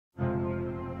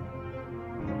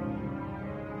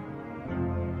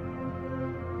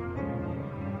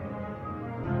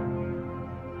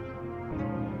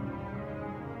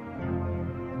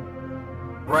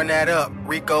Run that up,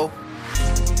 Rico.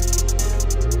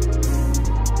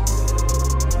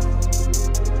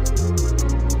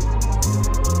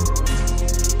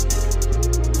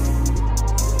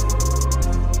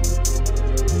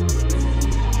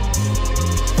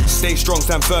 Stay strong,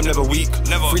 stand firm, never weak.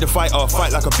 Free the fighter,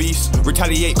 fight like a beast.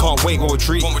 Retaliate, can't wait, won't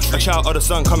retreat. A child of the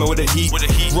sun coming with the heat.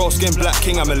 Raw skin, black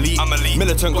king, I'm elite.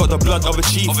 Militant, got the blood of a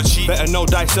chief. Better know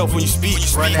thyself when you speak.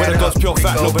 Where the God's pure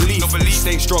fact, no belief.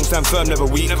 Stay strong, stand firm, never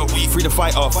weak. Free the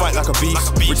fighter, fight like a beast.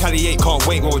 Retaliate, can't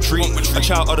wait, won't retreat. A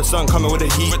child of the sun coming with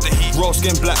the heat. Raw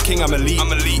skin, black king, I'm elite.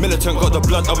 Militant, got the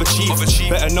blood of a chief.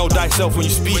 Better know thyself when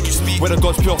you speak. Where the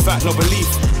God's pure fact, no belief.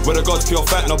 Where the God's pure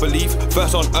fact, no belief.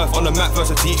 First on earth, on the map,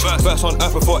 first to teach. First on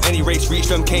earth before any race reached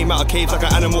them. Came out of caves like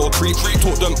an animal or creep.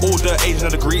 Taught them all the Asian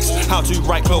and the Greeks how to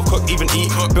write, clothe, cook, even eat.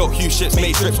 Built huge ships,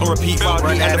 made trips on repeat. While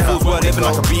me and the fools were living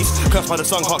like a beast. Cursed by the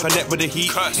sun, can't connect with the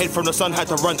heat. Head from the sun, had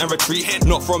to run and retreat.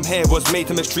 Not from here, was made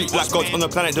to mistreat. Black gods on the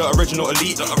planet, the original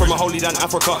elite. From a holy land,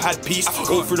 Africa had peace.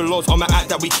 All through the laws on my act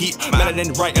that we keep.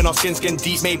 Melanin right in our skin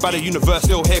deep. Made by the universe,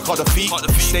 still here, can't defeat.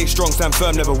 Stay strong, stand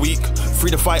firm, never weak.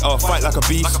 Free the fighter, fight like a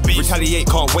beast. Retaliate,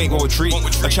 can't wait, won't retreat.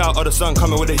 A child of the sun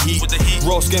coming with the heat.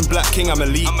 Raw skin, black king, I'm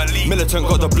elite. Militant,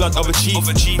 got the blood of a chief.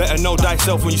 Better know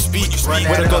thyself when you speak.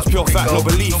 Where the God's pure fact, no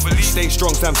belief. Stay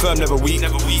strong, stand firm, never weak.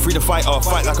 Free the fighter,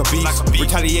 fight like a beast.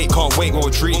 Retaliate, can't wait, won't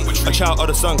retreat. A child of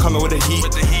the sun coming with the heat.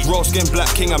 Raw skin,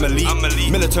 black king, I'm elite.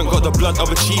 Militant, got the blood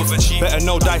of a chief. Better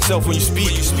know thyself when you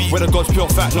speak. Where the God's pure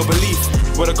fact, no belief.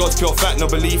 Where the God's pure fact, no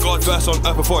belief. Verse on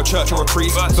earth before a church or a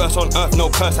priest. Verse on earth, no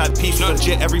curse, had peace.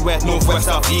 Legit everywhere, north, west,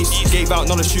 south, east. Gave out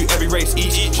knowledge to every race,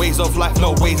 each. Ways of life,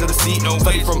 no ways of the sea.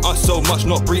 Study from us so much,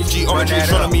 not brief. Origin,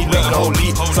 astronomy, learn the whole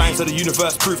leap. Science of the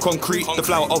universe, proof concrete. The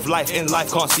flower of life in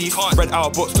life can't cease. Read our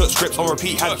books, took scripts on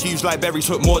repeat. Had huge libraries,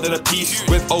 took more than a piece.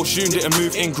 With Oshun, didn't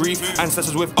move in grief.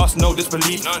 Ancestors with us, no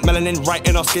disbelief. Melanin right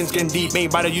in our skin deep. Made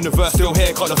by the universe, still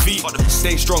here, can't defeat.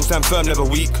 Stay strong, stand firm, never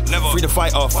weak. Free the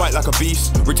fighter, fight like a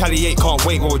beast. Retaliate, can't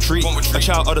wait, won't retreat. A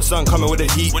child of the sun coming with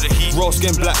the heat. Raw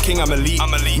skin, black king, I'm elite.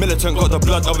 Militant, got the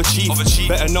blood of a chief.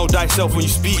 Better know thyself when you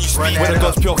speak. Where the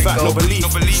God's pure fact, no belief.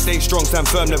 Stay strong, stand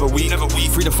firm, never weak.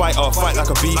 Free the fighter, fight like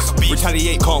a beast.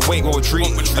 Retaliate, can't wait, won't retreat.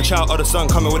 A child of the sun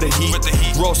coming with the heat.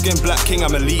 Raw skin, black king,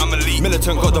 I'm elite.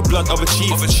 Militant, got the blood of a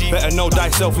chief. Better know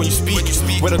thyself when you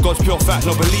speak. Where the God's pure fact,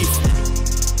 no belief.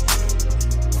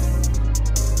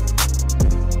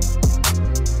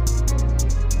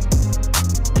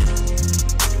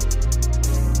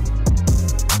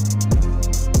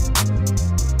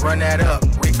 Run that up.